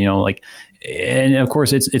cross, and of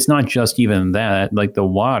course it's not just even that, like the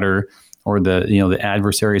water or the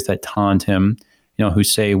adversaries that taunt him, who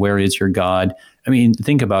say, where is your God? I mean,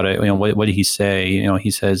 think about it. What did he say?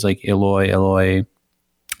 He says like, Eloi, Eloi,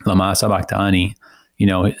 lama sabachthani,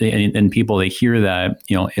 and people, they hear that,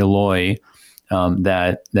 Eloi,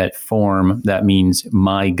 that form that means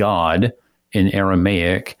my God in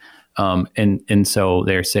Aramaic. And so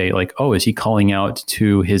they say like, oh, is he calling out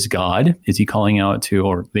to his God? Is he calling out to,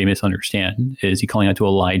 or they misunderstand, is he calling out to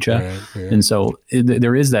Elijah? Right, yeah. And so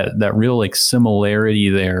there is that real like similarity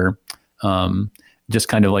there, just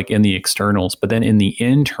kind of like in the externals, but then in the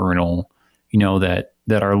internal, that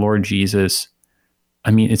our Lord Jesus,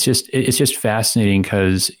 I mean, it's just fascinating,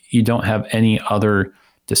 because you don't have any other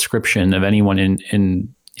description of anyone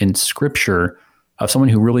in Scripture of someone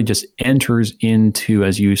who really just enters into,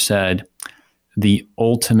 as you said, the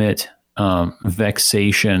ultimate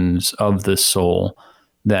vexations of the soul,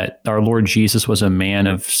 that our Lord Jesus was a man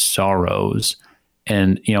of sorrows,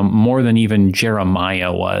 and, more than even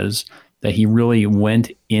Jeremiah was, that he really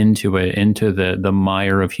went into it, into the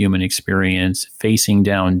mire of human experience, facing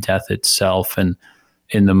down death itself, and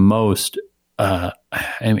in the most, in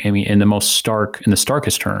the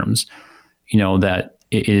starkest terms, that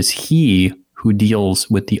it is he who deals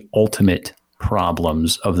with the ultimate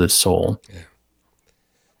problems of the soul. Yeah.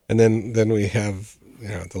 And then we have,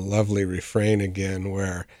 the lovely refrain again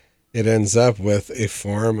where it ends up with a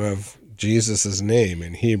form of Jesus's name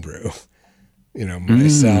in Hebrew, my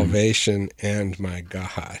salvation and my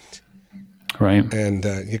God. Right. And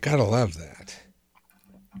you got to love that.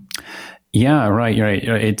 Yeah, right.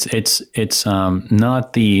 It's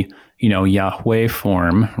not the, Yahweh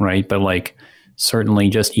form, right? But like certainly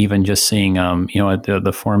just seeing,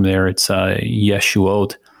 the form there, it's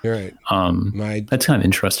Yeshuot. Right. That's kind of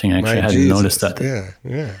interesting. Actually, I hadn't noticed that.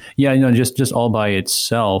 Yeah. Yeah, just all by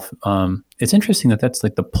itself. It's interesting that's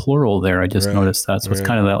like the plural there. I just noticed that. So it's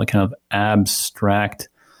kind of that like kind of abstract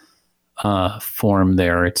form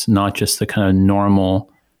there. It's not just the kind of normal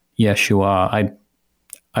Yeshua.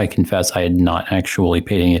 I confess I had not actually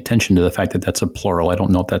paid any attention to the fact that that's a plural. I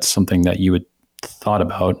don't know if that's something that you had thought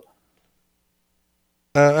about.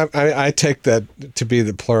 I take that to be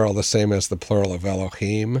the plural, the same as the plural of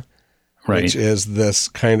Elohim, right, which is this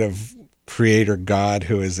kind of creator God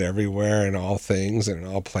who is everywhere in all things and in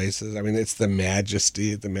all places. I mean, it's the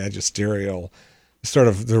majesty, the magisterial, sort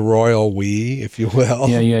of the royal we, if you will.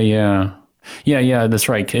 Yeah. That's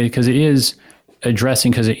right. Because it is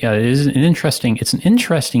addressing, because it is it's an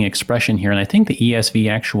interesting expression here. And I think the ESV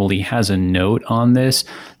actually has a note on this,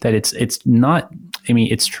 that it's not,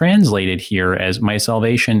 it's translated here as my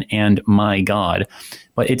salvation and my God,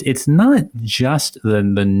 but it's not just the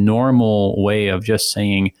normal way of just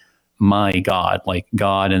saying my God, like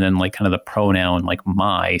God, and then like kind of the pronoun like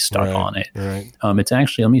my stuck on it. Right. It's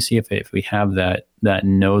actually, let me see if we have that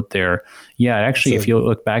note there. Yeah, actually, if you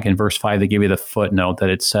look back in verse 5, they give you the footnote that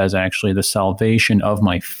it says actually the salvation of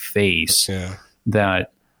my face. Yeah.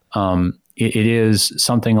 That it is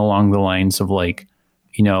something along the lines of like,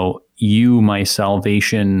 you, my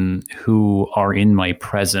salvation, who are in my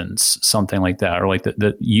presence, something like that, or like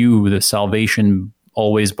the salvation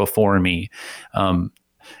always before me.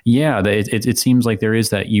 It seems like there is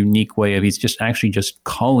that unique way of he's just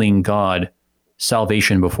calling God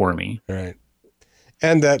salvation before me. Right.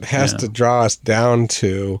 And that has to draw us down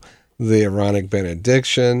to the Aaronic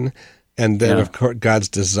benediction, and then, of course, God's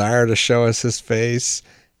desire to show us his face,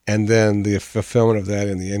 and then the fulfillment of that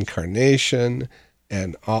in the incarnation,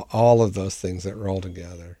 and all of those things that roll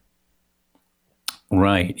together.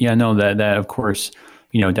 Right. Yeah, no, that of course,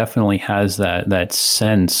 definitely has that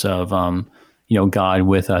sense of, God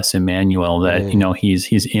with us, Emmanuel, that,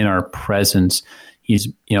 he's in our presence. He's,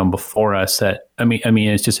 before us. That,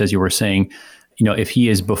 it's just as you were saying, if he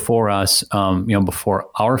is before us, before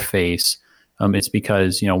our face, it's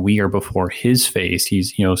because, we are before his face.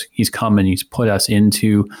 He's come and he's put us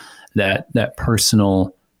into that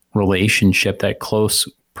personal relationship, that close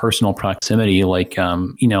personal proximity. Like,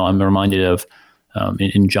 I'm reminded of,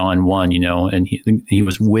 in John 1, and he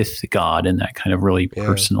was with God in that kind of really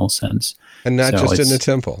personal sense. And not just in the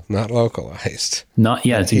temple, not localized.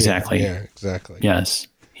 Exactly. Yeah, exactly. Yes.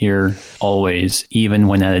 Here always, even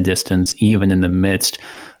when at a distance, even in the midst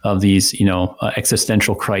of these,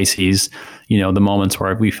 existential crises, the moments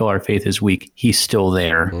where we feel our faith is weak, he's still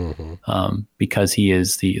there, because he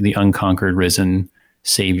is the unconquered, risen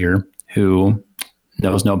Savior who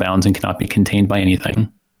knows no bounds and cannot be contained by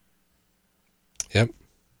anything. Yep.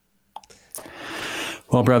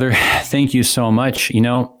 Well, brother, thank you so much.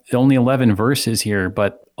 Only 11 verses here,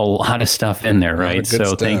 but a lot of stuff in there, right? So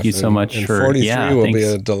stuff. Thank you so much and for 43 will be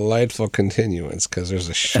a delightful continuance because there's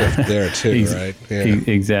a shift there too, right? Yeah.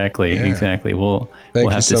 Exactly. We'll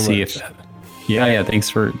have to see if. Thanks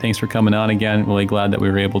for coming on again. Really glad that we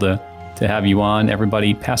were able to have you on.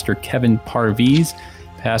 Everybody, Pastor Kevin Parviz,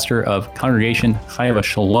 pastor of Congregation Chayva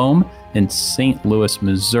Shalom in St. Louis,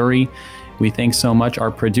 Missouri. We thank so much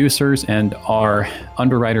our producers and our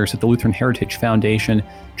underwriters at the Lutheran Heritage Foundation.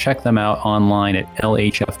 Check them out online at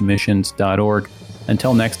lhfmissions.org.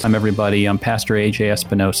 Until next time, everybody, I'm Pastor A.J.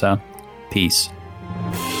 Espinosa. Peace.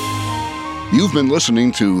 You've been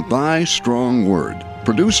listening to Thy Strong Word,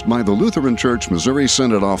 produced by the Lutheran Church Missouri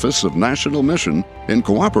Synod Office of National Mission in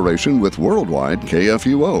cooperation with Worldwide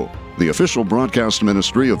KFUO, the official broadcast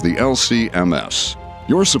ministry of the LCMS.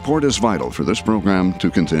 Your support is vital for this program to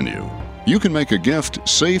continue. You can make a gift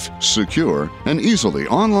safe, secure, and easily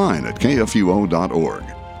online at kfuo.org.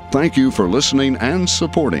 Thank you for listening and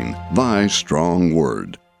supporting Thy Strong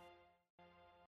Word.